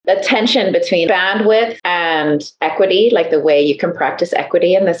the tension between bandwidth and equity, like the way you can practice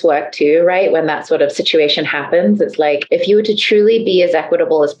equity in this work too, right? When that sort of situation happens, it's like, if you were to truly be as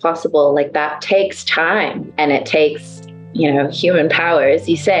equitable as possible, like that takes time and it takes human power, as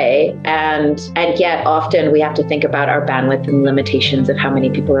you say. And yet often we have to think about our bandwidth and limitations of how many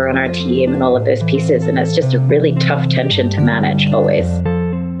people are on our team and all of those pieces. And it's just a really tough tension to manage always.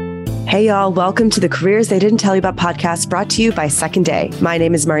 Hey y'all, welcome to the Careers They Didn't Tell You About podcast, brought to you by Second Day. My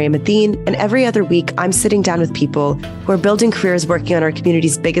name is Mariam, and every other week I'm sitting down with people who are building careers working on our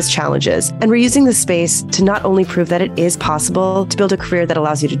community's biggest challenges. And we're using this space to not only prove that it is possible to build a career that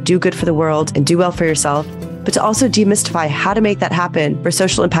allows you to do good for the world and do well for yourself, but to also demystify how to make that happen for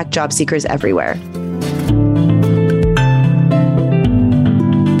social impact job seekers everywhere.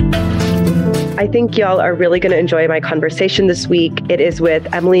 I think y'all are really going to enjoy my conversation this week. It is with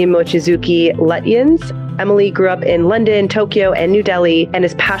Emily Mochizuki Lutyens. Emily grew up in London, Tokyo, and New Delhi, and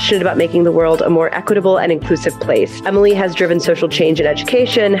is passionate about making the world a more equitable and inclusive place. Emily has driven social change in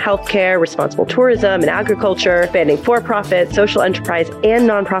education, healthcare, responsible tourism, and agriculture, spanning for-profit, social enterprise, and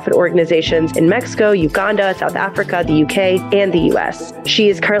nonprofit organizations in Mexico, Uganda, South Africa, the UK, and the US. She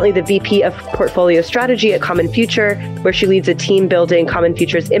is currently the VP of Portfolio Strategy at Common Future, where she leads a team building Common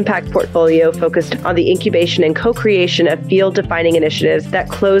Future's impact portfolio focused on the incubation and co-creation of field-defining initiatives that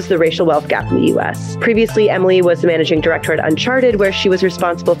close the racial wealth gap in the US. Previously, Emily was the managing director at Uncharted, where she was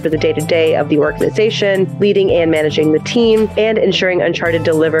responsible for the day-to-day of the organization, leading and managing the team, and ensuring Uncharted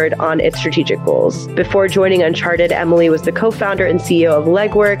delivered on its strategic goals. Before joining Uncharted, Emily was the co-founder and CEO of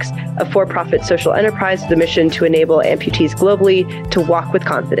LegWorks, a for-profit social enterprise with a mission to enable amputees globally to walk with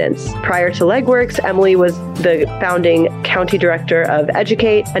confidence. Prior to LegWorks, Emily was the founding county director of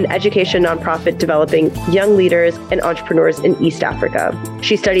Educate, an education nonprofit developing young leaders and entrepreneurs in East Africa.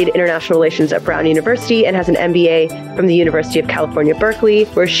 She studied international relations at Brown University and has an MBA from the University of California Berkeley,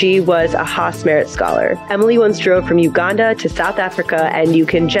 where she was a Haas Merit scholar. Emily once drove from Uganda to South Africa, and you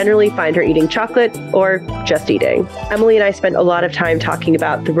can generally find her eating chocolate or just eating. Emily and I spent a lot of time talking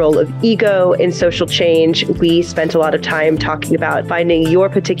about the role of ego in social change. We spent a lot of time talking about finding your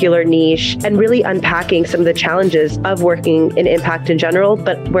particular niche and really unpacking some of the challenges of working in impact in general,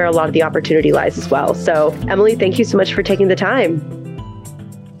 but where a lot of the opportunity lies as well. So, Emily, thank you so much for taking the time.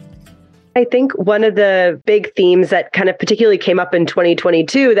 I think one of the big themes that kind of particularly came up in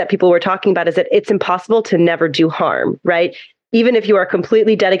 2022 that people were talking about is that it's impossible to never do harm, right? Even if you are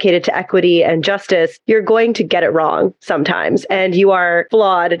completely dedicated to equity and justice, you're going to get it wrong sometimes. And you are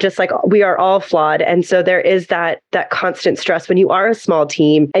flawed, just like we are all flawed. And so there is that constant stress when you are a small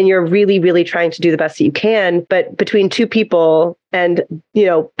team and you're really, really trying to do the best that you can. But between two people and,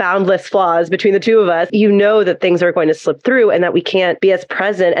 boundless flaws between the two of us, that things are going to slip through and that we can't be as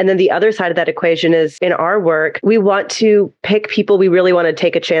present. And then the other side of that equation is in our work, we want to pick people we really want to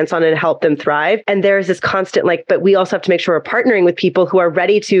take a chance on and help them thrive. And there's this constant, but we also have to make sure we're partnering with people who are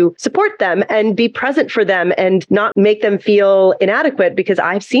ready to support them and be present for them and not make them feel inadequate, because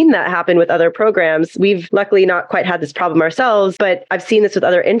I've seen that happen with other programs. We've luckily not quite had this problem ourselves, but I've seen this with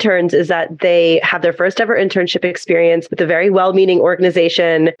other interns, is that they have their first ever internship experience with a very well-meaning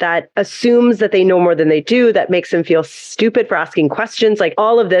organization that assumes that they know more than they do, that makes them feel stupid for asking questions.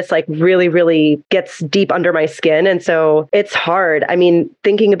 All of this really, really gets deep under my skin. And so it's hard. I mean,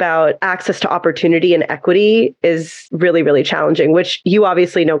 thinking about access to opportunity and equity is really, really challenging, which you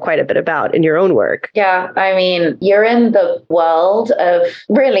obviously know quite a bit about in your own work. Yeah. I mean, you're in the world of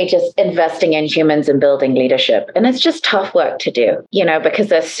really just investing in humans and building leadership. And it's just tough work to do, because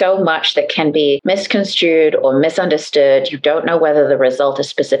there's so much that can be misconstrued or misunderstood. You don't know whether the result is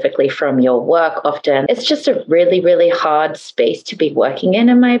specifically from your work often. It's just a really, really hard space to be working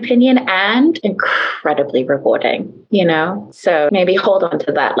in my opinion, and incredibly rewarding, So maybe hold on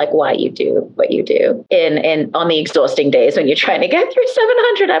to that, why you do what you do on the exhausting days when you're trying to get through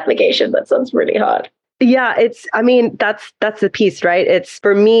 700 applications. That sounds really hard. Yeah, that's the piece, right? It's,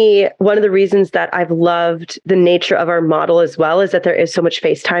 for me, one of the reasons that I've loved the nature of our model as well is that there is so much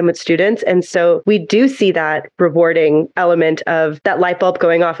face time with students. And so we do see that rewarding element of that light bulb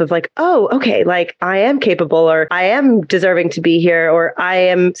going off of oh, okay, I am capable, or I am deserving to be here, or I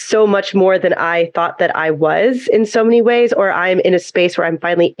am so much more than I thought that I was in so many ways, or I'm in a space where I'm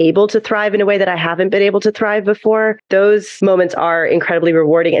finally able to thrive in a way that I haven't been able to thrive before. Those moments are incredibly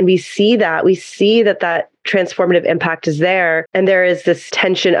rewarding. And we see that transformative impact is there. And there is this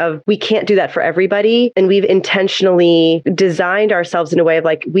tension of we can't do that for everybody. And we've intentionally designed ourselves in a way of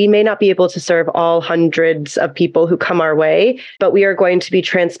like, we may not be able to serve all hundreds of people who come our way, but we are going to be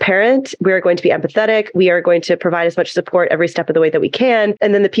transparent. We are going to be empathetic. We are going to provide as much support every step of the way that we can.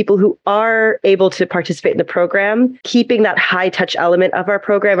 And then the people who are able to participate in the program, keeping that high touch element of our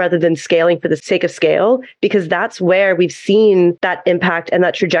program rather than scaling for the sake of scale, because that's where we've seen that impact and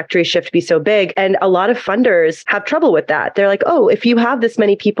that trajectory shift be so big. And a lot of funders have trouble with that. They're like, oh, if you have this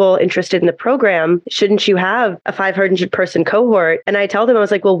many people interested in the program, shouldn't you have a 500-person cohort? And I tell them, I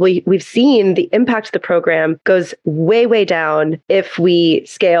was like, well, we've seen the impact of the program goes way, way down if we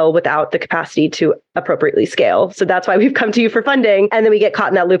scale without the capacity to appropriately scale. So that's why we've come to you for funding. And then we get caught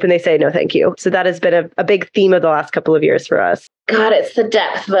in that loop and they say, no, thank you. So that has been a big theme of the last couple of years for us. God, it's the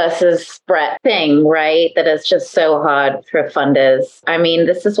depth versus breadth thing, right? That is just so hard for funders. I mean,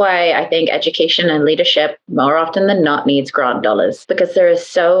 this is why I think education and leadership more often than not needs grant dollars, because there is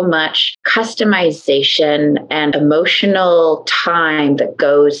so much customization and emotional time that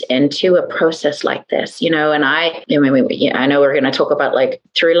goes into a process like this, and I know we're going to talk about like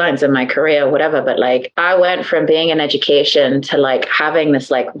through lines in my career, whatever, but like I went from being in education to like having this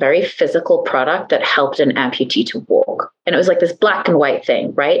like very physical product that helped an amputee to walk. And it was like this black and white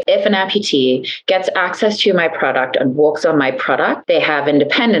thing, right? If an amputee gets access to my product and walks on my product, they have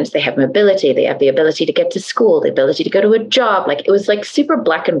independence, they have mobility, they have the ability to get to school, the ability to go to a job. Like it was like super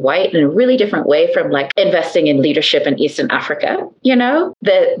black and white in a really different way from like investing in leadership in Eastern Africa.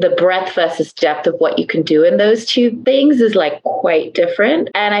 The breadth versus depth of what you can do in those two things is like quite different.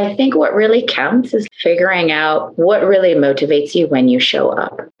 And I think what really counts is figuring out what really motivates you when you show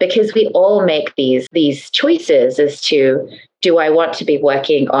up, because we all make these choices as to, do I want to be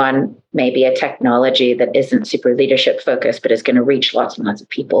working on maybe a technology that isn't super leadership focused, but is going to reach lots and lots of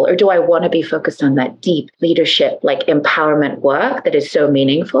people? Or do I want to be focused on that deep leadership, like empowerment work that is so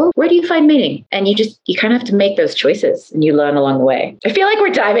meaningful? Where do you find meaning? And you kind of have to make those choices and you learn along the way. I feel like we're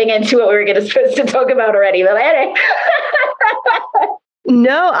diving into what we were supposed to talk about already, but anyway.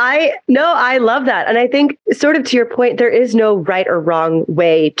 No, I love that. And I think sort of to your point, there is no right or wrong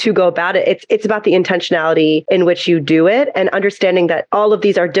way to go about it. It's about the intentionality in which you do it and understanding that all of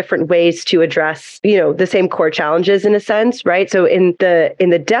these are different ways to address, the same core challenges in a sense, right? So in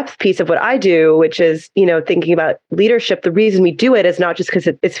the depth piece of what I do, which is, thinking about leadership, the reason we do it is not just because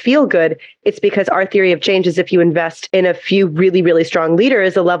it's feel good. It's because our theory of change is if you invest in a few really, really strong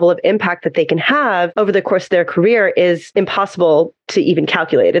leaders, the level of impact that they can have over the course of their career is impossible to even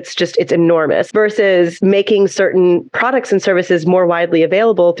calculate. It's enormous versus making certain products and services more widely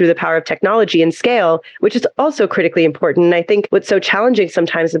available through the power of technology and scale, which is also critically important. And I think what's so challenging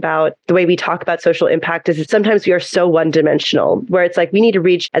sometimes about the way we talk about social impact is that sometimes we are so one-dimensional, where it's like we need to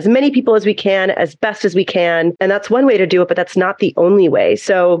reach as many people as we can, as best as we can. And that's one way to do it, but that's not the only way.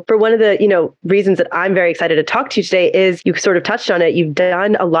 So for one of the, reasons that I'm very excited to talk to you today is you sort of touched on it. You've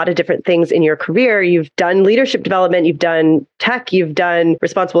done a lot of different things in your career. You've done leadership development, you've done tech, you've done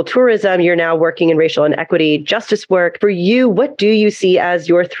responsible tourism, you're now working in racial and equity justice work. For you, what do you see as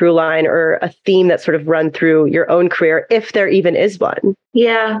your through line or a theme that's sort of run through your own career, if there even is one?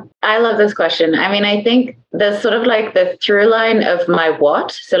 Yeah, I love this question. I mean, I think there's sort of like the through line of my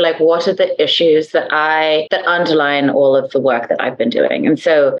what. So like, what are the issues that underline all of the work that I've been doing? And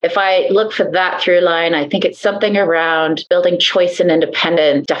so if I look for that through line, I think it's something around building choice and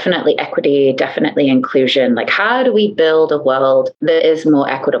independence, definitely equity, definitely inclusion. Like, how do we build a world that is more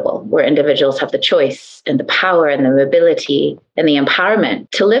equitable, where individuals have the choice and the power and the mobility and the empowerment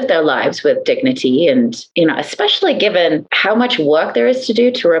to live their lives with dignity? And, especially given how much work there is to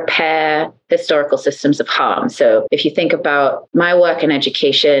do to repair historical systems of harm. So if you think about my work in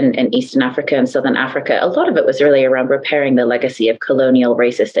education in Eastern Africa and Southern Africa, a lot of it was really around repairing the legacy of colonial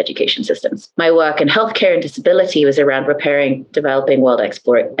racist education systems. My work in healthcare and disability was around repairing developing world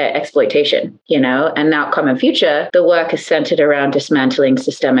exploitation, and now Common Future, the work is centered around dismantling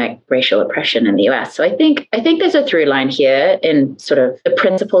systemic racial oppression in the US. So I think there's a through line here in sort of the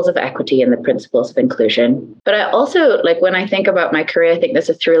principles of equity and the principles of inclusion. But I also, like, when I think about my career, I think there's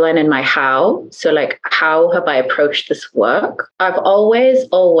a through line in my how. So like, how have I approached this work? I've always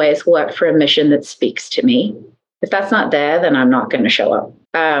worked for a mission that speaks to me. If that's not there, then I'm not going to show up.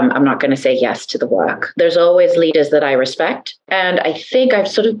 I'm not going to say yes to the work. There's always leaders that I respect. And I think I've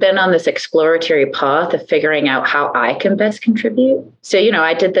sort of been on this exploratory path of figuring out how I can best contribute. So,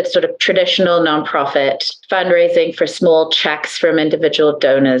 I did the sort of traditional nonprofit fundraising for small checks from individual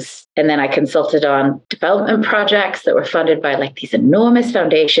donors. And then I consulted on development projects that were funded by like these enormous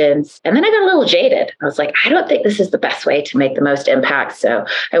foundations. And then I got a little jaded. I was like, I don't think this is the best way to make the most impact. So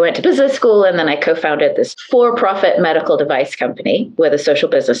I went to business school and then I co-founded this for-profit medical device company with a social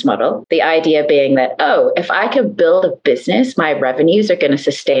business model. The idea being that, if I can build a business, my revenues are going to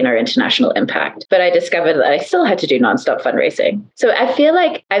sustain our international impact. But I discovered that I still had to do nonstop fundraising. So I feel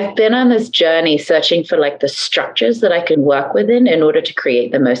like I've been on this journey searching for like the structures that I can work within in order to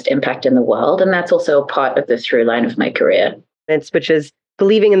create the most impact in the world. And that's also a part of the through line of my career. Which is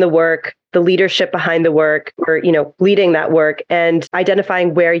believing in the work, the leadership behind the work, or, leading that work and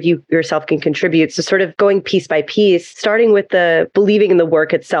identifying where you yourself can contribute. So sort of going piece by piece, starting with the believing in the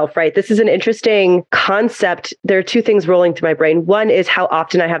work itself, right? This is an interesting concept. There are two things rolling through my brain. One is how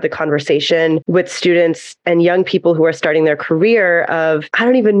often I have the conversation with students and young people who are starting their career of, I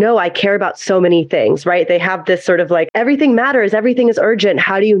don't even know, I care about so many things, right? They have this sort of like, everything matters, everything is urgent.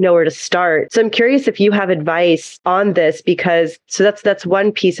 How do you know where to start? So I'm curious if you have advice on this, because that's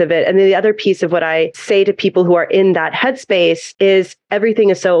one piece of it. And then the other piece of what I say to people who are in that headspace is everything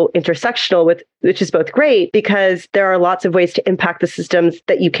is so intersectional which is both great because there are lots of ways to impact the systems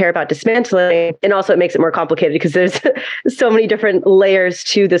that you care about dismantling. And also it makes it more complicated because there's so many different layers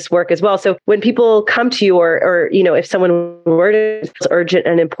to this work as well. So when people come to you or if someone were to feel urgent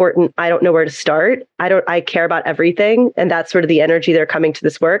and important, I don't know where to start. I care about everything. And that's sort of the energy they're coming to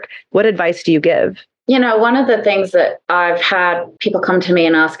this work. What advice do you give? One of the things that I've had people come to me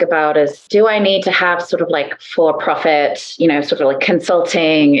and ask about is, do I need to have sort of like for-profit, sort of like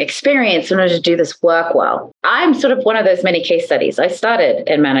consulting experience in order to do this work well? I'm sort of one of those many case studies. I started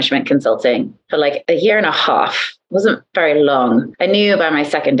in management consulting for like a year and a half. It wasn't very long. I knew by my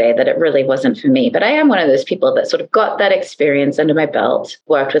second day that it really wasn't for me, but I am one of those people that sort of got that experience under my belt,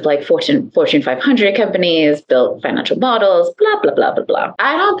 worked with like Fortune 500 companies, built financial models, blah, blah, blah, blah, blah.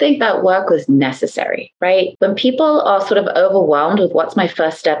 I don't think that work was necessary, right? When people are sort of overwhelmed with what's my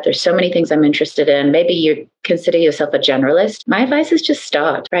first step, there's so many things I'm interested in. Maybe you consider yourself a generalist. My advice is just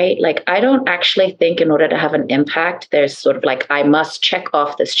start, right? Like, I don't actually think in order to have an impact, there's sort of like, I must check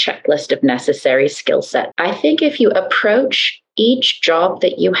off this checklist of necessary skill set. I think if you approach each job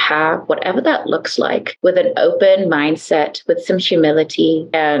that you have, whatever that looks like, with an open mindset, with some humility,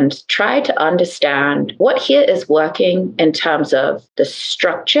 and try to understand what here is working in terms of the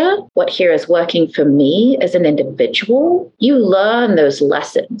structure, what here is working for me as an individual, you learn those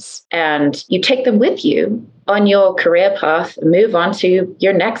lessons and you take them with you on your career path, move on to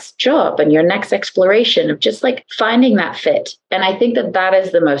your next job and your next exploration of just like finding that fit. And I think that that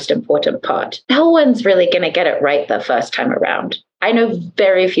is the most important part. No one's really going to get it right the first time around. I know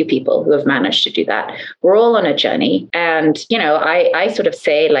very few people who have managed to do that. We're all on a journey. And, I sort of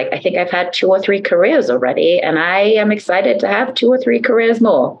say, like, I think I've had 2 or 3 careers already, and I am excited to have 2 or 3 careers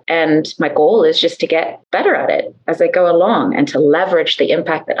more. And my goal is just to get better at it as I go along and to leverage the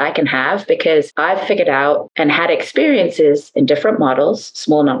impact that I can have, because I've figured out and had experiences in different models,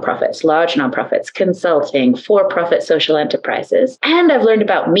 small nonprofits, large nonprofits, consulting, for-profit social enterprises. And I've learned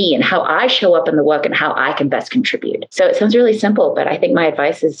about me and how I show up in the work and how I can best contribute. So it sounds really simple, but I think my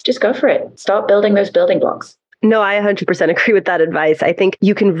advice is just go for it. Start building those building blocks. No, I 100% agree with that advice. I think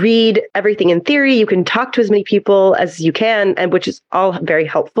you can read everything in theory. You can talk to as many people as you can, and which is all very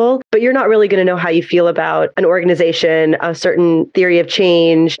helpful, but you're not really going to know how you feel about an organization, a certain theory of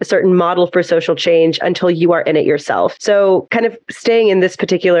change, a certain model for social change until you are in it yourself. So kind of staying in this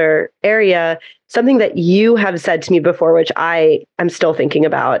particular area, something that you have said to me before, which I am still thinking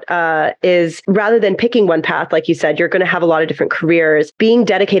about, is rather than picking one path, like you said, you're going to have a lot of different careers. Being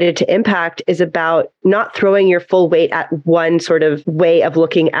dedicated to impact is about not throwing your full weight at one sort of way of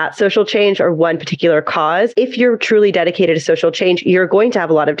looking at social change or one particular cause. If you're truly dedicated to social change, you're going to have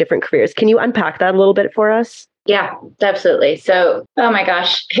a lot of different careers. Can you unpack that a little bit for us? Yeah, absolutely. So, oh my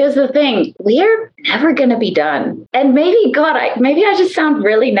gosh, here's the thing. We're never going to be done. And maybe I just sound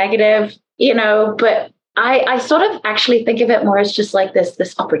really negative, but I sort of actually think of it more as just like this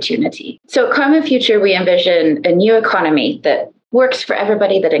opportunity. So at Common Future, we envision a new economy that works for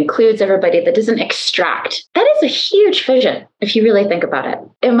everybody, that includes everybody, that doesn't extract. That is a huge vision, if you really think about it.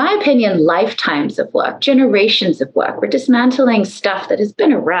 In my opinion, lifetimes of work, generations of work. We're dismantling stuff that has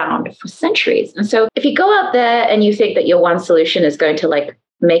been around for centuries. And so if you go out there and you think that your one solution is going to like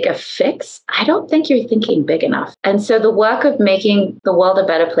make a fix, I don't think you're thinking big enough. And so the work of making the world a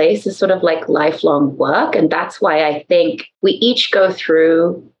better place is sort of like lifelong work. And that's why I think we each go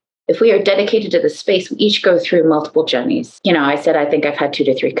through if we are dedicated to the space, we each go through multiple journeys. I said, I think I've had 2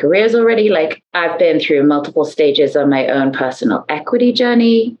 to 3 careers already. Like I've been through multiple stages on my own personal equity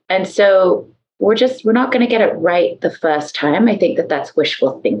journey. And so we're not going to get it right the first time. I think that that's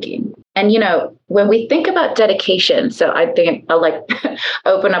wishful thinking. And, when we think about dedication, so I think I'll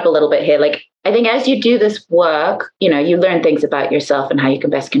open up a little bit here. Like, I think as you do this work, you learn things about yourself and how you can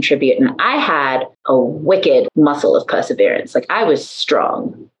best contribute. And I had a wicked muscle of perseverance. Like I was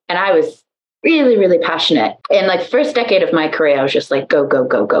strong and I was really, really passionate. And like first decade of my career, I was just like, go, go,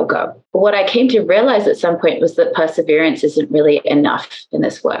 go, go, go. What I came to realize at some point was that perseverance isn't really enough in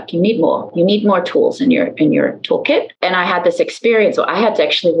this work. You need more. You need more tools in your toolkit. And I had this experience where I had to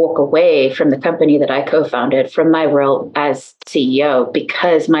actually walk away from the company that I co-founded from my role as CEO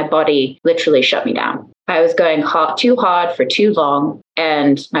because my body literally shut me down. I was going too hard for too long.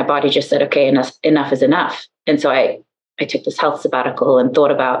 And my body just said, okay, enough is enough. And so I took this health sabbatical and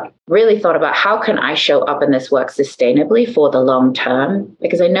thought about how can I show up in this work sustainably for the long term?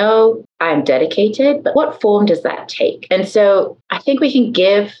 Because I know I'm dedicated, but what form does that take? And so I think we can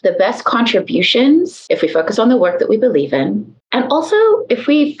give the best contributions if we focus on the work that we believe in. And also if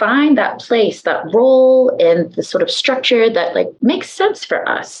we find that place, that role in the sort of structure that like makes sense for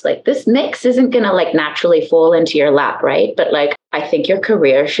us. Like this mix isn't going to like naturally fall into your lap, right? But like I think your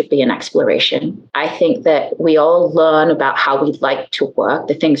career should be an exploration. I think that we all learn about how we like to work,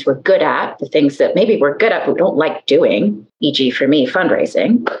 the things we're good at, the things that maybe we're good at but we don't like doing, e.g. for me,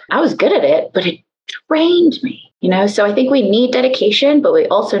 fundraising. I was good at it, but it drained me, So I think we need dedication, but we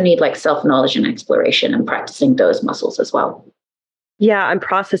also need like self-knowledge and exploration and practicing those muscles as well. Yeah, I'm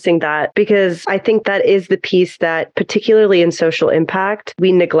processing that because I think that is the piece that, particularly in social impact,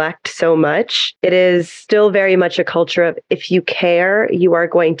 we neglect so much. It is still very much a culture of if you care, you are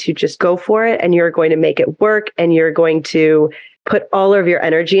going to just go for it and you're going to make it work and you're going to put all of your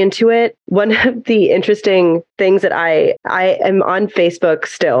energy into it. One of the interesting things that I am on Facebook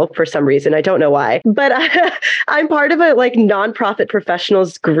still for some reason, I don't know why, but I'm part of a like nonprofit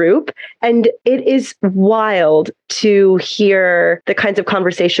professionals group. And it is wild to hear the kinds of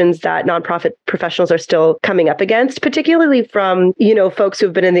conversations that nonprofit professionals are still coming up against, particularly from, folks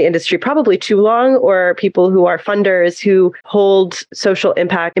who've been in the industry probably too long or people who are funders who hold social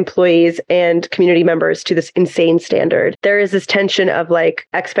impact employees and community members to this insane standard. There is this tension of like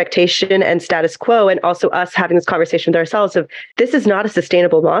expectation and status quo, and also us having this conversation with ourselves of this is not a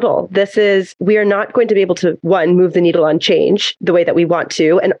sustainable model. We are not going to be able to, one, move the needle on change the way that we want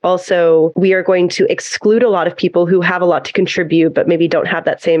to. And also we are going to exclude a lot of people who have a lot to contribute, but maybe don't have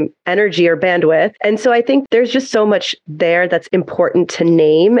that same energy or bandwidth. And so I think there's just so much there that's important to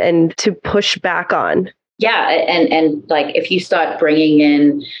name and to push back on. Yeah. And like if you start bringing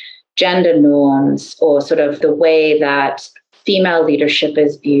in gender norms or sort of the way that female leadership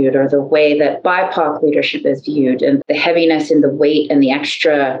is viewed or the way that BIPOC leadership is viewed and the heaviness in the weight and the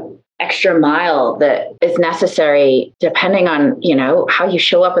extra mile that is necessary depending on, how you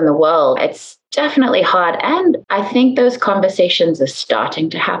show up in the world, it's definitely hard. And I think those conversations are starting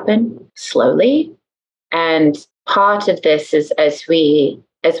to happen slowly. And part of this is as we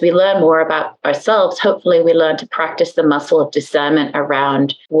learn more about ourselves, hopefully we learn to practice the muscle of discernment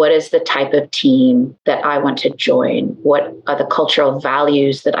around what is the type of team that I want to join? What are the cultural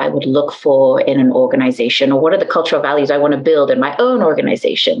values that I would look for in an organization? Or what are the cultural values I want to build in my own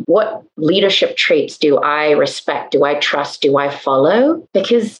organization? What leadership traits do I respect? Do I trust? Do I follow?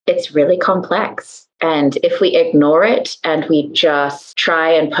 Because it's really complex. And if we ignore it and we just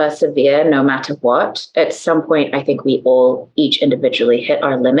try and persevere no matter what, at some point, I think we all each individually hit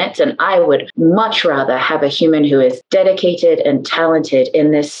our limits. And I would much rather have a human who is dedicated and talented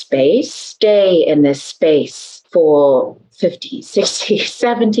in this space, stay in this space for 50, 60,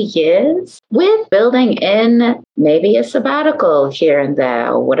 70 years with building in maybe a sabbatical here and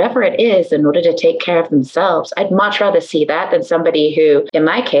there or whatever it is in order to take care of themselves. I'd much rather see that than somebody who, in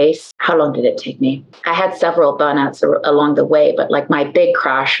my case, how long did it take me? I had several burnouts along the way, but like my big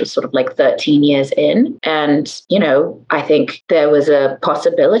crash was sort of like 13 years in. And, I think there was a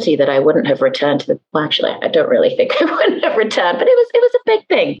possibility that I wouldn't have returned to actually, I don't really think I wouldn't have returned, but it was a big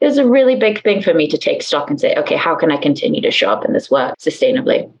thing. It was a really big thing for me to take stock and say, okay, how can I continue to show up in this work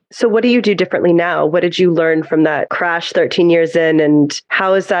sustainably? So what do you do differently now? What did you learn from that crash 13 years in? And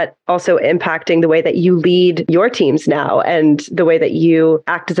how is that also impacting the way that you lead your teams now and the way that you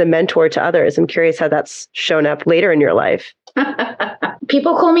act as a mentor to others? I'm curious how that's shown up later in your life.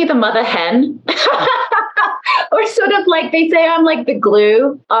 People call me the mother hen or sort of like they say I'm like the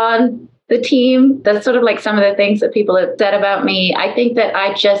glue on the team. That's sort of like some of the things that people have said about me. I think that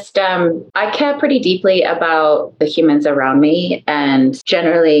I just, I care pretty deeply about the humans around me and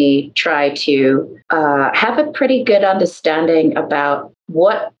generally try to have a pretty good understanding about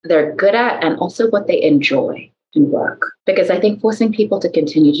what they're good at and also what they enjoy in work. Because I think forcing people to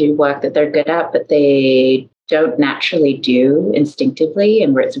continue to do work that they're good at, but they don't naturally do instinctively,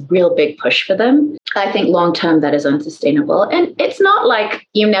 and where it's a real big push for them, I think long term that is unsustainable. And it's not like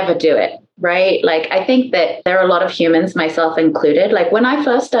you never do it, right? Like, I think that there are a lot of humans, myself included. Like, when I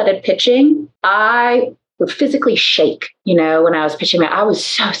first started pitching, I would physically shake, when I was pitching. I was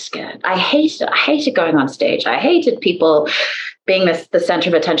so scared. I hated going on stage. I hated people being the center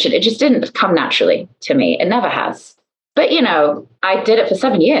of attention. It just didn't come naturally to me. It never has. But, I did it for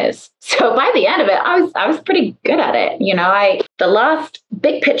 7 years. So by the end of it, I was pretty good at it. The last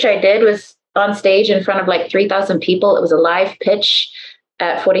big pitch I did was on stage in front of like 3,000 people. It was a live pitch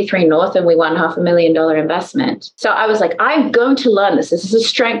at 43 North, and we won $500,000 investment. So I was like, I'm going to learn this. This is a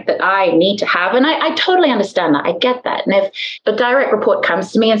strength that I need to have. And I totally understand that. I get that. And if a direct report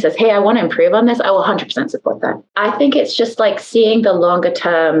comes to me and says, hey, I want to improve on this, I will 100% support that. I think it's just like seeing the longer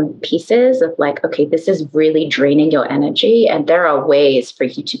term pieces of like, okay, this is really draining your energy. And there are ways for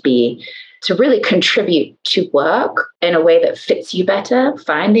you to really contribute to work in a way that fits you better.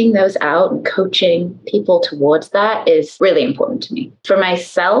 Finding those out and coaching people towards that is really important to me. For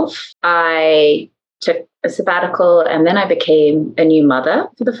myself, I took a sabbatical and then I became a new mother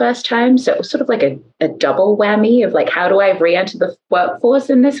for the first time. So it was sort of like a double whammy of like, how do I re-enter the workforce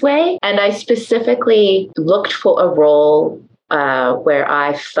in this way? And I specifically looked for a role where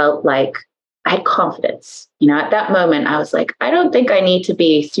I felt like I had confidence. At that moment, I was like, I don't think I need to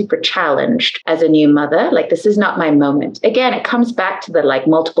be super challenged as a new mother. Like, this is not my moment. Again, it comes back to the like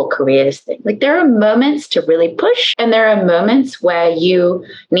multiple careers thing. Like, there are moments to really push, and there are moments where you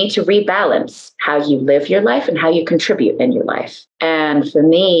need to rebalance how you live your life and how you contribute in your life. And for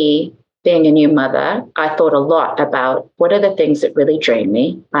me, being a new mother, I thought a lot about what are the things that really drain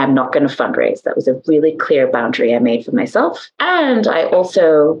me. I'm not going to fundraise. That was a really clear boundary I made for myself. And I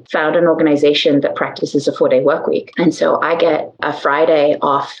also found an organization that practices a 4-day work week. And so I get a Friday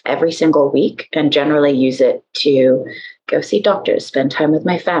off every single week and generally use it to go see doctors, spend time with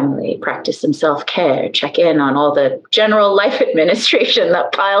my family, practice some self-care, check in on all the general life administration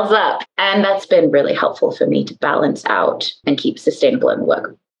that piles up. And that's been really helpful for me to balance out and keep sustainable in the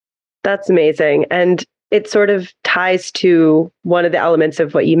work. That's amazing. And it sort of ties to one of the elements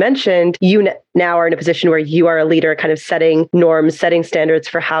of what you mentioned. You now are in a position where you are a leader, kind of setting norms, setting standards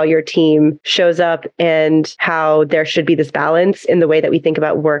for how your team shows up and how there should be this balance in the way that we think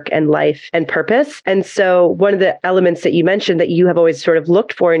about work and life and purpose. And so one of the elements that you mentioned that you have always sort of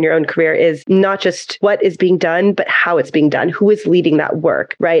looked for in your own career is not just what is being done, but how it's being done, who is leading that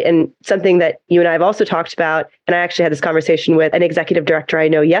work, right? And something that you and I have also talked about, and I actually had this conversation with an executive director I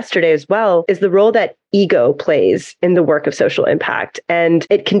know yesterday as well, is the role that ego plays in the work of social impact. And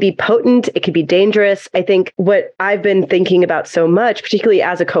it can be potent, it can be dangerous. I think what I've been thinking about so much, particularly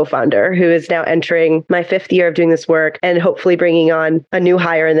as a co-founder who is now entering my 5th year of doing this work and hopefully bringing on a new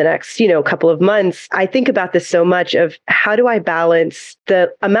hire in the next, couple of months, I think about this so much of how do I balance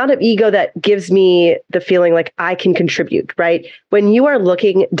the amount of ego that gives me the feeling like I can contribute, right? When you are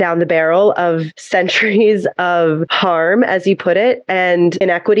looking down the barrel of centuries of harm, as you put it, and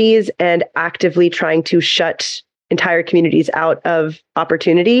inequities and actively trying to shut entire communities out of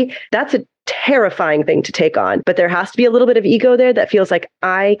opportunity, that's a terrifying thing to take on. But there has to be a little bit of ego there that feels like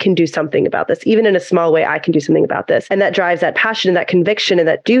I can do something about this. Even in a small way, I can do something about this. And that drives that passion and that conviction and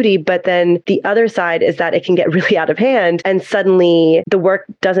that duty. But then the other side is that it can get really out of hand. And suddenly the work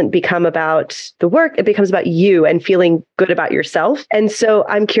doesn't become about the work. It becomes about you and feeling good about yourself. And so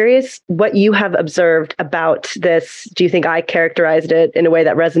I'm curious what you have observed about this. Do you think I characterized it in a way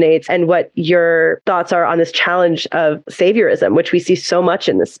that resonates? And what your thoughts are on this challenge of saviorism, which we see so much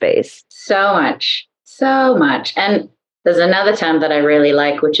in this space? So much. And there's another term that I really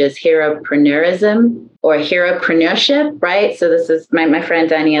like, which is heropreneurism or heropreneurship, right? So this is my friend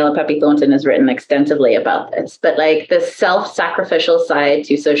Daniela Pepe Thornton has written extensively about this, but like the self-sacrificial side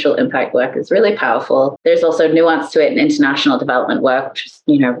to social impact work is really powerful. There's also nuance to it in international development work, which is,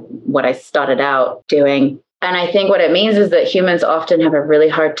 what I started out doing. And I think what it means is that humans often have a really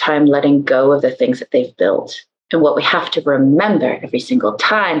hard time letting go of the things that they've built. And what we have to remember every single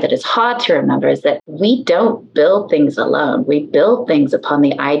time that is hard to remember is that we don't build things alone. We build things upon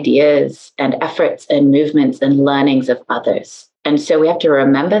the ideas and efforts and movements and learnings of others. And so we have to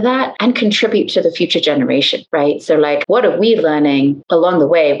remember that and contribute to the future generation, right? So like, what are we learning along the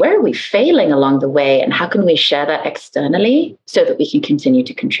way? Where are we failing along the way? And how can we share that externally so that we can continue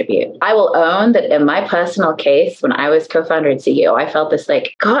to contribute? I will own that in my personal case, when I was co-founder and CEO, I felt this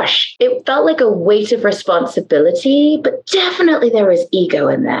like, gosh, it felt like a weight of responsibility, but definitely there was ego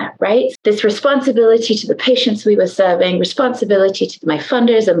in there, right? This responsibility to the patients we were serving, responsibility to my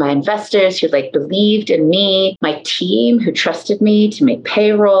funders and my investors who like believed in me, my team who trusted me to make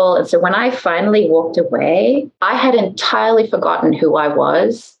payroll. And so when I finally walked away, I had entirely forgotten who I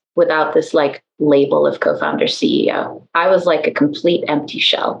was without this like label of co-founder CEO. I was like a complete empty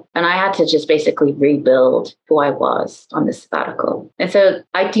shell. And I had to just basically rebuild who I was on this sabbatical. And so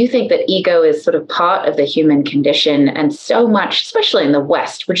I do think that ego is sort of part of the human condition. And so much, especially in the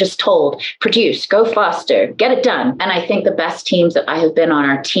West, we're just told, produce, go faster, get it done. And I think the best teams that I have been on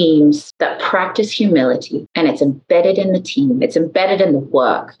are teams that practice humility, and it's embedded in the team. It's embedded in the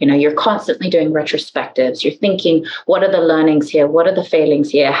work. You know, you're constantly doing retrospectives. You're thinking, what are the learnings here? What are the failings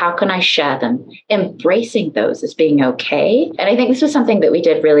here? How can I share them? Embracing those as being okay. And I think this was something that we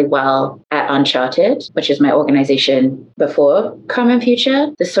did really well at Uncharted, which is my organization before Common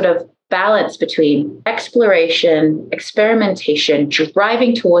Future. This sort of balance between exploration, experimentation,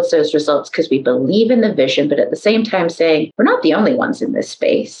 driving towards those results because we believe in the vision, but at the same time saying, we're not the only ones in this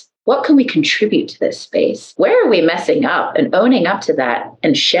space. What can we contribute to this space? Where are we messing up? And owning up to that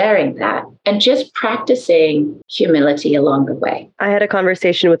and sharing that and just practicing humility along the way. I had a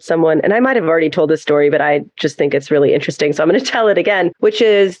conversation with someone, and I might have already told this story, but I just think it's really interesting. So I'm going to tell it again, which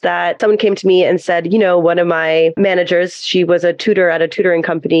is that someone came to me and said, you know, one of my managers, she was a tutor at a tutoring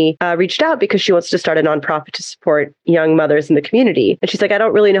company, reached out because she wants to start a nonprofit to support young mothers in the community. And she's like, I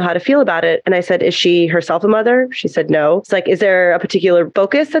don't really know how to feel about it. And I said, is she herself a mother? She said, no. It's like, is there a particular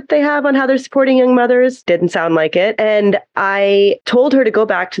focus that they have on how they're supporting young mothers? Didn't sound like it. And I told her to go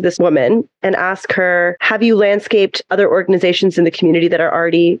back to this woman and ask her, have you landscaped other organizations in the community that are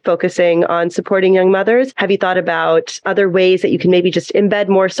already focusing on supporting young mothers? Have you thought about other ways that you can maybe just embed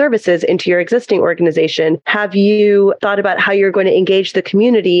more services into your existing organization? Have you thought about how you're going to engage the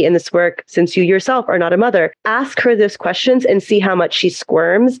community in this work since you yourself are not a mother? Ask her those questions and see how much she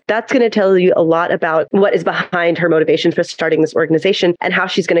squirms. That's going to tell you a lot about what is behind her motivation for starting this organization and how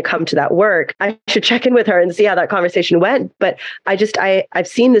she's going to come to that work. I should check in with her and see how that conversation went. But I've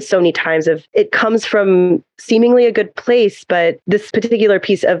seen this so many times of it comes from seemingly a good place, but this particular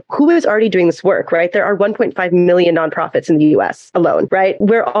piece of who is already doing this work, right? There are 1.5 million nonprofits in the US alone, right?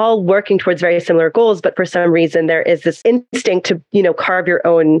 We're all working towards very similar goals, but for some reason there is this instinct to, you know, carve your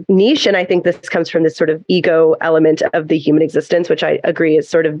own niche. And I think this comes from this sort of ego element of the human existence, which I agree is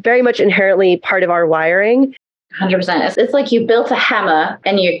sort of very much inherently part of our wiring. 100%. It's like you built a hammer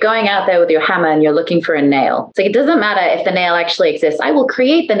and you're going out there with your hammer and you're looking for a nail. It's like, it doesn't matter if the nail actually exists. I will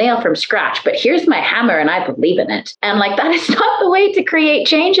create the nail from scratch, but here's my hammer and I believe in it. And like, that is not the way to create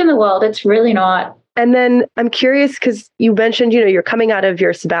change in the world. It's really not. And then I'm curious because you mentioned, you know, you're coming out of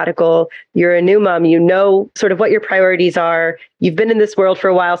your sabbatical, you're a new mom, you know, sort of what your priorities are. You've been in this world for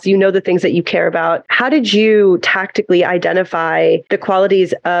a while, so you know the things that you care about. How did you tactically identify the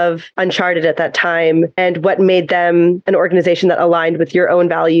qualities of Uncharted at that time and what made them an organization that aligned with your own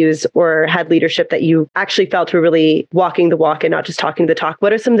values or had leadership that you actually felt were really walking the walk and not just talking the talk?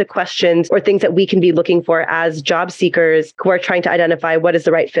 What are some of the questions or things that we can be looking for as job seekers who are trying to identify what is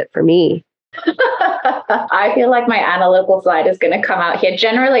the right fit for me? I feel like my analytical slide is going to come out here.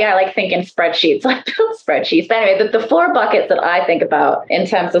 Generally, I like thinking spreadsheets. I build spreadsheets. But anyway, the four buckets that I think about in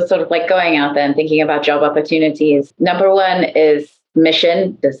terms of sort of like going out there and thinking about job opportunities. Number one is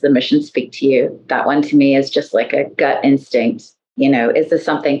mission. Does the mission speak to you? That one to me is just like a gut instinct. You know, is this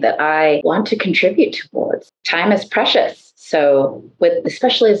something that I want to contribute towards? Time is precious. So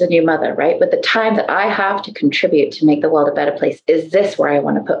especially as a new mother, right? With the time that I have to contribute to make the world a better place, is this where I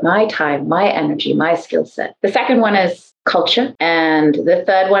want to put my time, my energy, my skill set? The second one is culture. And the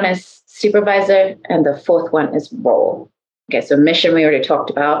third one is supervisor. And the fourth one is role. Okay, so mission we already talked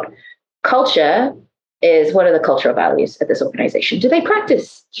about. Culture is, what are the cultural values at this organization? Do they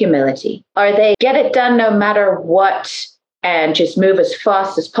practice humility? Are they get it done no matter what? And just move as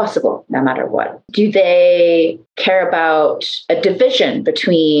fast as possible, no matter what? Do they care about a division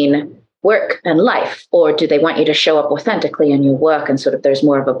between work and life? Or do they want you to show up authentically in your work and sort of there's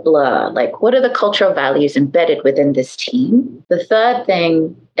more of a blur? Like, what are the cultural values embedded within this team? The third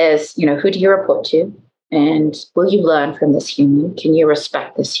thing is, you know, who do you report to? And will you learn from this human? Can you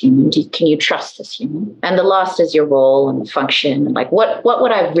respect this human? Can you trust this human? And the last is your role and function. And like, what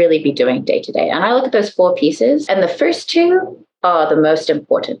would I really be doing day to day? And I look at those four pieces. And the first two, are the most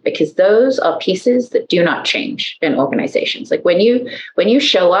important, because those are pieces that do not change in organizations. Like when you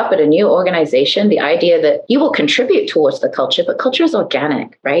show up at a new organization, the idea that you will contribute towards the culture, but culture is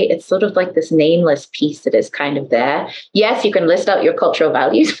organic, right? It's sort of like this nameless piece that is kind of there. Yes, you can list out your cultural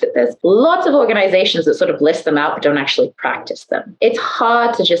values, but there's lots of organizations that sort of list them out but don't actually practice them. It's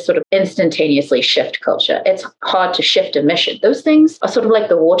hard to just sort of instantaneously shift culture. It's hard to shift a mission. Those things are sort of like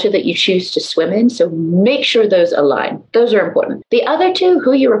the water that you choose to swim in. So make sure those align. Those are important. The other two,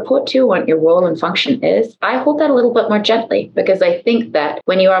 who you report to, what your role and function is, I hold that a little bit more gently, because I think that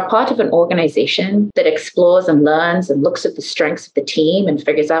when you are part of an organization that explores and learns and looks at the strengths of the team and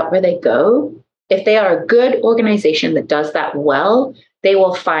figures out where they go, if they are a good organization that does that well, they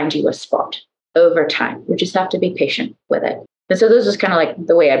will find you a spot over time. You just have to be patient with it. And so those is kind of like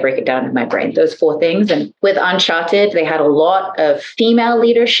the way I break it down in my brain, those four things. And with Uncharted, they had a lot of female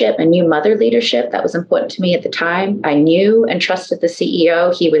leadership and new mother leadership. That was important to me at the time. I knew and trusted the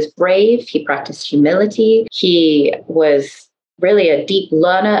CEO. He was brave. He practiced humility. He was really a deep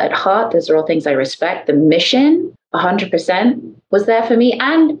learner at heart. Those are all things I respect. The mission, 100%, was there for me.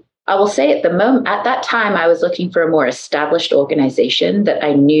 And I will say at that time, I was looking for a more established organization that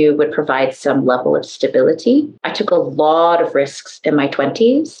I knew would provide some level of stability. I took a lot of risks in my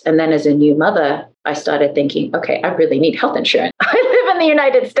 20s. And then as a new mother, I started thinking, okay, I really need health insurance. I live in the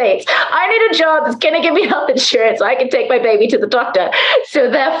United States. I need a job that's going to give me health insurance so I can take my baby to the doctor.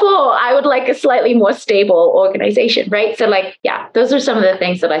 So therefore, I would like a slightly more stable organization, right? So those are some of the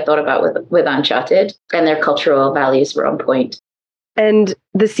things that I thought about with Uncharted, and their cultural values were on point. And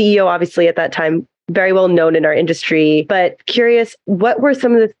the CEO, obviously, at that time, very well known in our industry, but curious, what were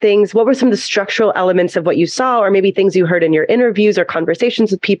some of the structural elements of what you saw, or maybe things you heard in your interviews or conversations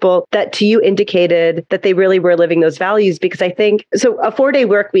with people that to you indicated that they really were living those values? Because I think, so a 4-day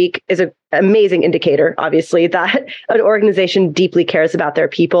work week is an amazing indicator, obviously, that an organization deeply cares about their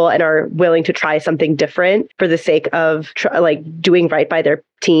people and are willing to try something different for the sake of doing right by their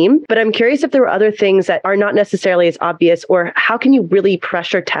team. But I'm curious if there were other things that are not necessarily as obvious, or how can you really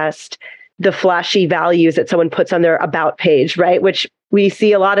pressure test the flashy values that someone puts on their about page, right? Which we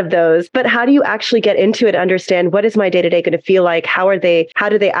see a lot of those, but how do you actually get into it, understand what is my day-to-day going to feel like? How do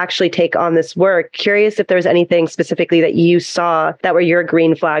they actually take on this work? Curious if there's anything specifically that you saw that were your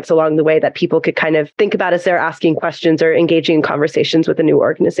green flags along the way that people could kind of think about as they're asking questions or engaging in conversations with a new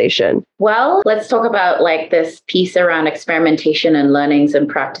organization. Well, let's talk about this piece around experimentation and learnings and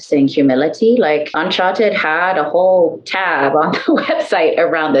practicing humility. Uncharted had a whole tab on the website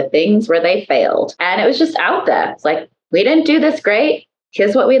around the things where they failed. And it was just out there. It's we didn't do this great.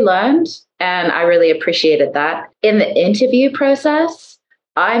 Here's what we learned. And I really appreciated that. In the interview process,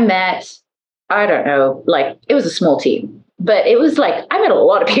 I met, it was a small team, but it was I met a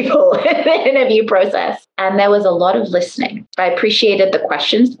lot of people in the interview process. And there was a lot of listening. I appreciated the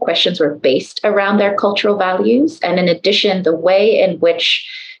questions. The questions were based around their cultural values. And in addition, the way in which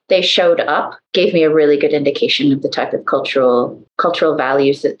they showed up gave me a really good indication of the type of cultural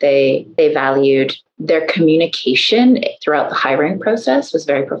values that they valued. Their communication throughout the hiring process was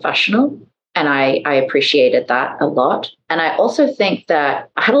very professional, and I appreciated that a lot. And I also think that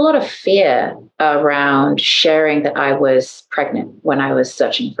I had a lot of fear around sharing that I was pregnant when I was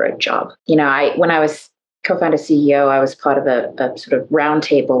searching for a job. When I was co-founder CEO, I was part of a sort of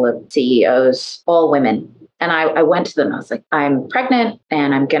roundtable of CEOs, all women. And I went to them. I was like, I'm pregnant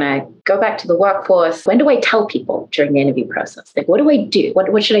and I'm going to go back to the workforce. When do I tell people during the interview process? What do I do?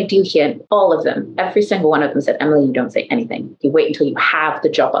 What should I do here? And all of them, every single one of them said, Emily, you don't say anything. You wait until you have the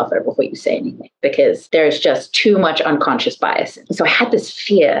job offer before you say anything, because there's just too much unconscious bias. And so I had this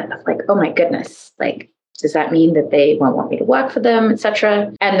fear of oh my goodness, does that mean that they won't want me to work for them, et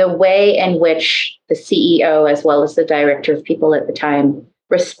cetera? And the way in which the CEO, as well as the director of people at the time,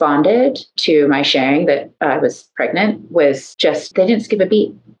 responded to my sharing that I was pregnant was just, they didn't skip a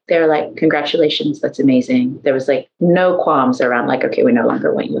beat. They're like, congratulations, that's amazing. There was no qualms around okay, we no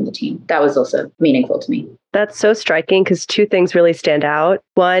longer want you on the team. That was also meaningful to me. That's so striking because two things really stand out.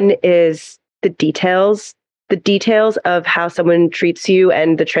 One is the details of how someone treats you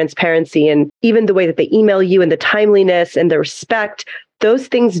and the transparency and even the way that they email you and the timeliness and the respect. Those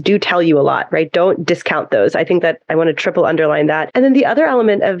things do tell you a lot, right? Don't discount those. I think that I want to triple underline that. And then the other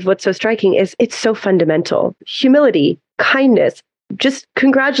element of what's so striking is it's so fundamental. Humility, kindness, just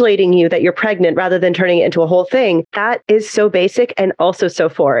congratulating you that you're pregnant rather than turning it into a whole thing. That is so basic and also so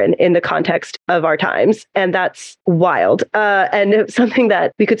foreign in the context of our times. And that's wild. And something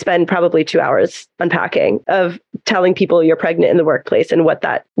that we could spend probably 2 hours unpacking of telling people you're pregnant in the workplace and what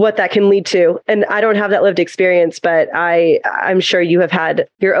that can lead to. And I don't have that lived experience, but I'm sure you have had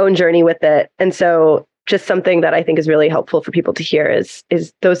your own journey with it. And so just something that I think is really helpful for people to hear is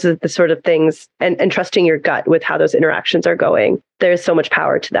those are the sort of things and trusting your gut with how those interactions are going. There's so much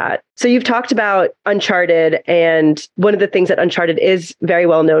power to that. So you've talked about Uncharted, and one of the things that Uncharted is very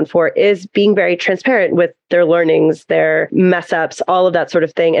well known for is being very transparent with their learnings, their mess ups, all of that sort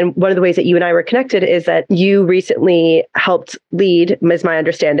of thing. And one of the ways that you and I were connected is that you recently helped lead, is my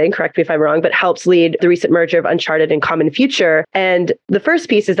understanding, correct me if I'm wrong, but helps lead the recent merger of Uncharted and Common Future. And the first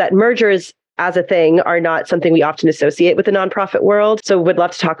piece is that mergers as a thing are not something we often associate with the nonprofit world. So would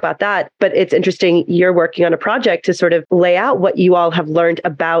love to talk about that. But it's interesting, you're working on a project to sort of lay out what you all have learned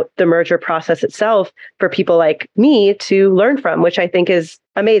about the merger process itself for people like me to learn from, which I think is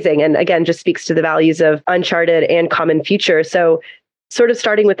amazing. And again, just speaks to the values of Uncharted and Common Future. So sort of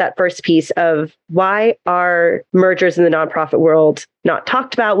starting with that first piece of why are mergers in the nonprofit world not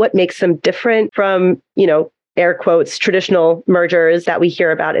talked about? What makes them different from, air quotes, traditional mergers that we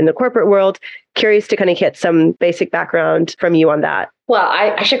hear about in the corporate world? Curious to kind of get some basic background from you on that. Well,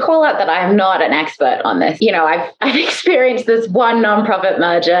 I should call out that I am not an expert on this. I've experienced this one nonprofit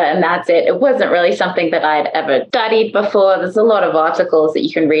merger and that's it. It wasn't really something that I'd ever studied before. There's a lot of articles that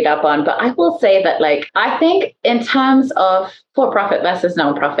you can read up on, but I will say that I think in terms of for-profit versus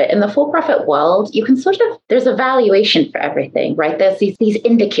nonprofit, in the for-profit world, you can there's a valuation for everything, right? There's these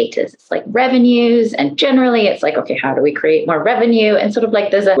indicators. It's like revenues, and generally it's like, okay, how do we create more revenue? And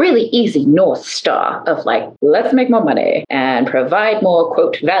there's a really easy North Star of let's make more money and provide more,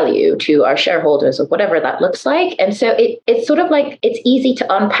 quote, value to our shareholders or whatever that looks like. And so it's it's easy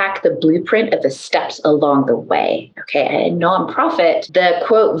to unpack the blueprint of the steps along the way. Okay. In nonprofit, the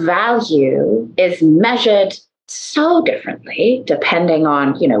quote value is measured so differently depending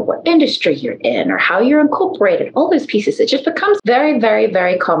on, what industry you're in or how you're incorporated, all those pieces. It just becomes very, very,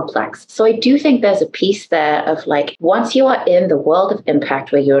 very complex. So I do think there's a piece there of once you are in the world of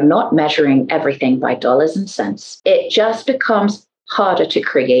impact where you're not measuring everything by dollars and cents, it just becomes harder to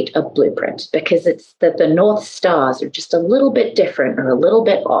create a blueprint because it's that the North Stars are just a little bit different or a little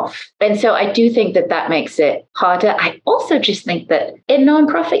bit off. And so I do think that makes it harder. I also just think that in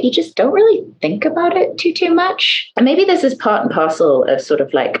nonprofit, you just don't really think about it too much. And maybe this is part and parcel of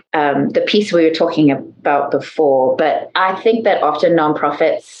the piece we were talking about before, but I think that often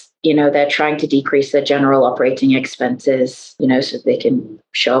nonprofits, they're trying to decrease their general operating expenses, so they can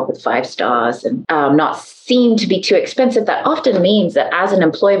show up with 5 stars and not seem to be too expensive. That often means that as an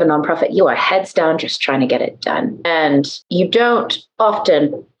employee of a nonprofit, you are heads down just trying to get it done. And you don't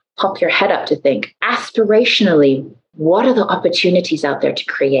often pop your head up to think aspirationally, what are the opportunities out there to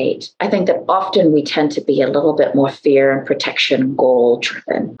create? I think that often we tend to be a little bit more fear and protection goal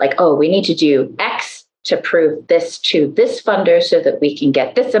driven. We need to do X to prove this to this funder so that we can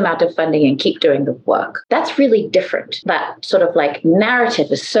get this amount of funding and keep doing the work. That's really different. That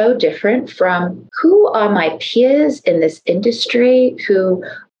narrative is so different from who are my peers in this industry who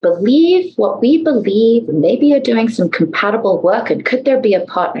believe what we believe, maybe are doing some compatible work, and could there be a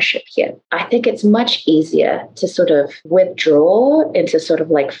partnership here? I think it's much easier to withdraw into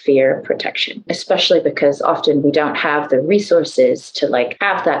fear and protection, especially because often we don't have the resources to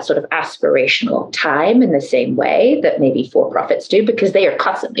have that aspirational time in the same way that maybe for-profits do, because they are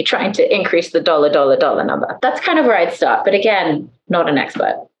constantly trying to increase the dollar number. That's kind of where I'd start. But again, not an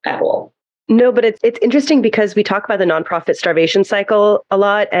expert at all. No, but it's interesting because we talk about the nonprofit starvation cycle a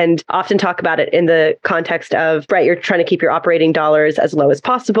lot and often talk about it in the context of, right, you're trying to keep your operating dollars as low as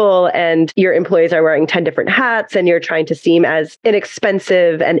possible and your employees are wearing 10 different hats and you're trying to seem as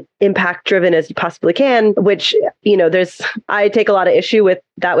inexpensive and impact driven as you possibly can, which, I take a lot of issue with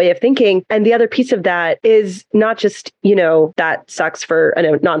that way of thinking. And the other piece of that is not just, that sucks for a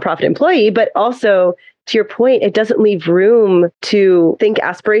nonprofit employee, but also, to your point, it doesn't leave room to think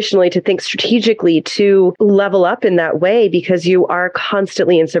aspirationally, to think strategically, to level up in that way because you are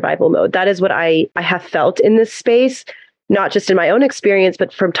constantly in survival mode. That is what I have felt in this space, not just in my own experience,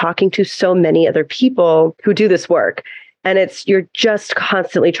 but from talking to so many other people who do this work. And you're just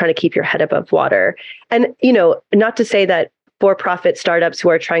constantly trying to keep your head above water. And, not to say that for-profit startups who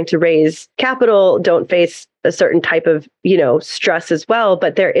are trying to raise capital don't face a certain type of, stress as well.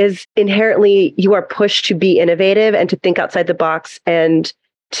 But there is inherently, you are pushed to be innovative and to think outside the box and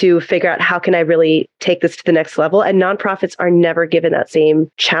to figure out how can I really take this to the next level. And nonprofits are never given that same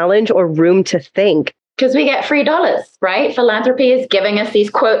challenge or room to think. Because we get free dollars, right? Philanthropy is giving us these,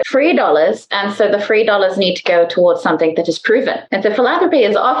 quote, free dollars. And so the free dollars need to go towards something that is proven. And so philanthropy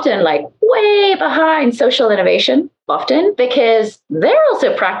is often way behind social innovation often because they're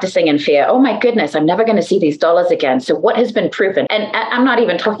also practicing in fear. Oh my goodness, I'm never going to see these dollars again. So what has been proven? And I'm not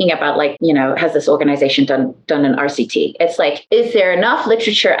even talking about like, has this organization done an RCT? It's like, is there enough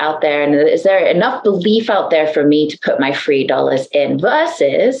literature out there? And is there enough belief out there for me to put my free dollars in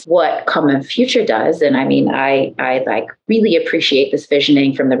versus what Common Future does? And I mean, I like really appreciate this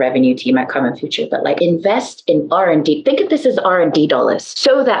visioning from the revenue team at Common Future, but like invest in R&D. Think of this as R&D dollars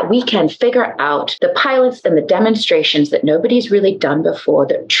so that we can figure out the pilots and the demonstrations that nobody's really done before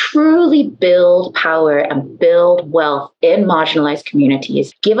that truly build power and build wealth in marginalized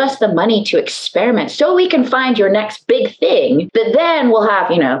communities. Give us the money to experiment so we can find your next big thing that then we'll have,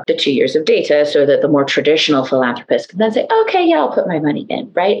 the 2 years of data so that the more traditional philanthropists can then say, okay, yeah, I'll put my money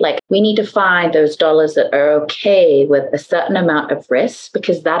in, right? Like we need to find those dollars that are okay with a certain amount of risk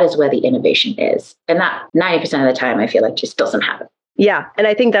because that is where the innovation is. And that 90% of the time, I feel like just doesn't happen. Yeah. And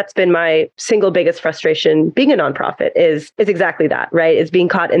I think that's been my single biggest frustration being a nonprofit is exactly that, right? Is being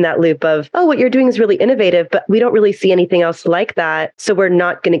caught in that loop of, oh, what you're doing is really innovative, but we don't really see anything else like that. So we're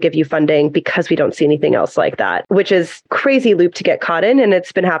not going to give you funding because we don't see anything else like that, which is crazy loop to get caught in. And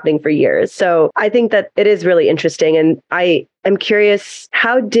it's been happening for years. So I think that it is really interesting. And I'm curious,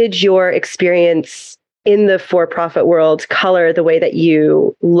 how did your experience in the for-profit world color the way that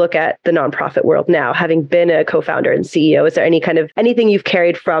you look at the nonprofit world now, having been a co-founder and CEO? Is there anything you've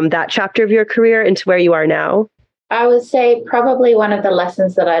carried from that chapter of your career into where you are now? I would say probably one of the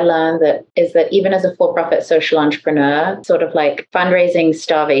lessons that I learned is that even as a for-profit social entrepreneur, sort of like fundraising,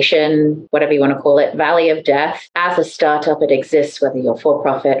 starvation, whatever you want to call it, valley of death, as a startup, it exists whether you're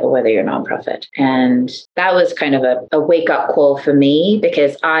for-profit or whether you're nonprofit. And that was kind of a wake-up call for me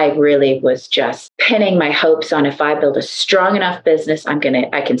because I really was just pinning my hopes on if I build a strong enough business, I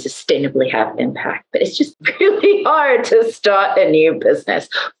can sustainably have impact. But it's just really hard to start a new business.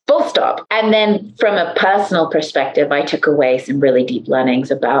 Full stop. And then from a personal perspective, I took away some really deep learnings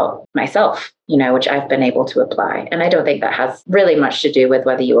about myself, which I've been able to apply. And I don't think that has really much to do with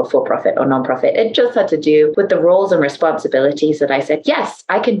whether you are for-profit or nonprofit. It just had to do with the roles and responsibilities that I said, yes,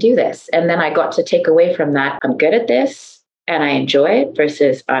 I can do this. And then I got to take away from that, I'm good at this and I enjoy it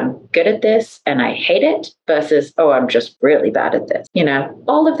versus I'm good at this and I hate it versus, oh, I'm just really bad at this.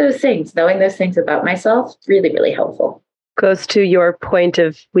 All of those things, knowing those things about myself, really, really helpful. Goes to your point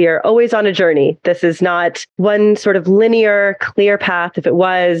of we are always on a journey. This is not one sort of linear, clear path. If it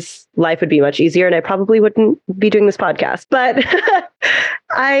was, life would be much easier and I probably wouldn't be doing this podcast. But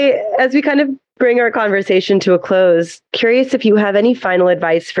as we kind of bring our conversation to a close, curious if you have any final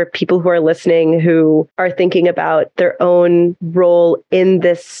advice for people who are listening who are thinking about their own role in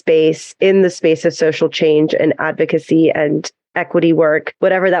this space, in the space of social change and advocacy and equity work,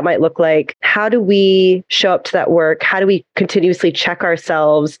 whatever that might look like. How do we show up to that work? How do we continuously check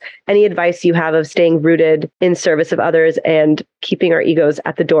ourselves? Any advice you have of staying rooted in service of others and keeping our egos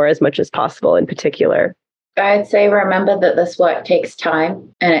at the door as much as possible in particular? I'd say remember that this work takes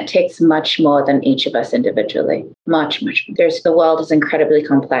time and it takes much more than each of us individually. Much, much more. The world is incredibly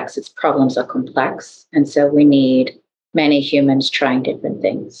complex. Its problems are complex. And so we need many humans trying different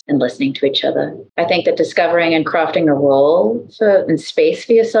things and listening to each other. I think that discovering and crafting a role and space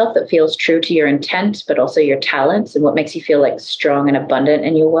for yourself that feels true to your intent, but also your talents and what makes you feel like strong and abundant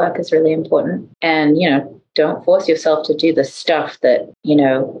in your work is really important. And, don't force yourself to do the stuff that,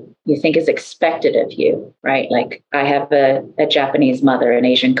 you think is expected of you, right? Like I have a Japanese mother in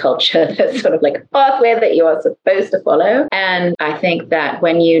Asian culture that's sort of like a pathway that you are supposed to follow. And I think that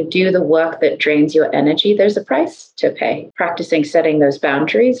when you do the work that drains your energy, there's a price to pay. Practicing setting those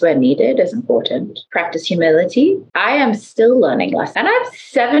boundaries where needed is important. Practice humility. I am still learning lessons. And I'm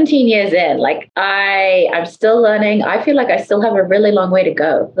 17 years in. Like I'm still learning. I feel like I still have a really long way to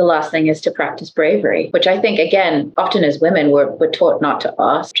go. The last thing is to practice bravery, which I think, again, often as women, we're taught not to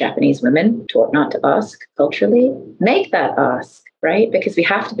ask. Japanese women taught not to ask culturally. Make that ask, right? Because we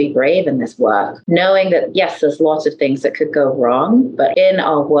have to be brave in this work, knowing that, yes, there's lots of things that could go wrong, but in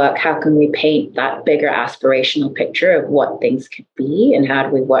our work, how can we paint that bigger aspirational picture of what things could be and how do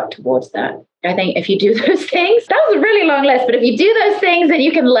we work towards that? I think if you do those things, that was a really long list, but if you do those things, then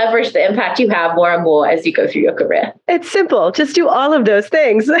you can leverage the impact you have more and more as you go through your career. It's simple. Just do all of those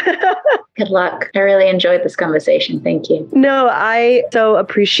things. Good luck. I really enjoyed this conversation. Thank you. No, I so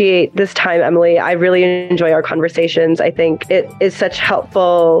appreciate this time, Emily. I really enjoy our conversations. I think it is such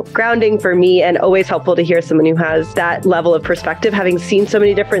helpful grounding for me and always helpful to hear someone who has that level of perspective, having seen so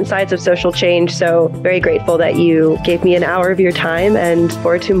many different sides of social change. So very grateful that you gave me an hour of your time and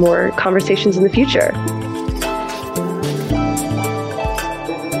forward to more conversations in the future.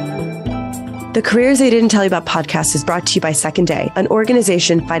 The Careers They Didn't Tell You About podcast is brought to you by Second Day, an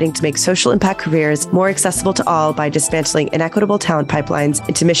organization fighting to make social impact careers more accessible to all by dismantling inequitable talent pipelines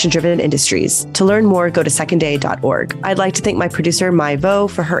into mission-driven industries. To learn more, go to secondday.org. I'd like to thank my producer, Mai Vo,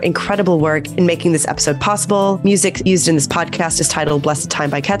 for her incredible work in making this episode possible. Music used in this podcast is titled Blessed Time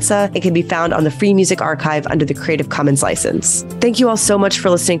by Ketsa. It can be found on the Free Music Archive under the Creative Commons license. Thank you all so much for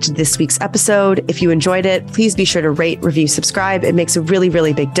listening to this week's episode. If you enjoyed it, please be sure to rate, review, subscribe. It makes a really,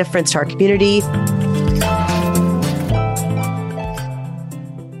 really big difference to our community.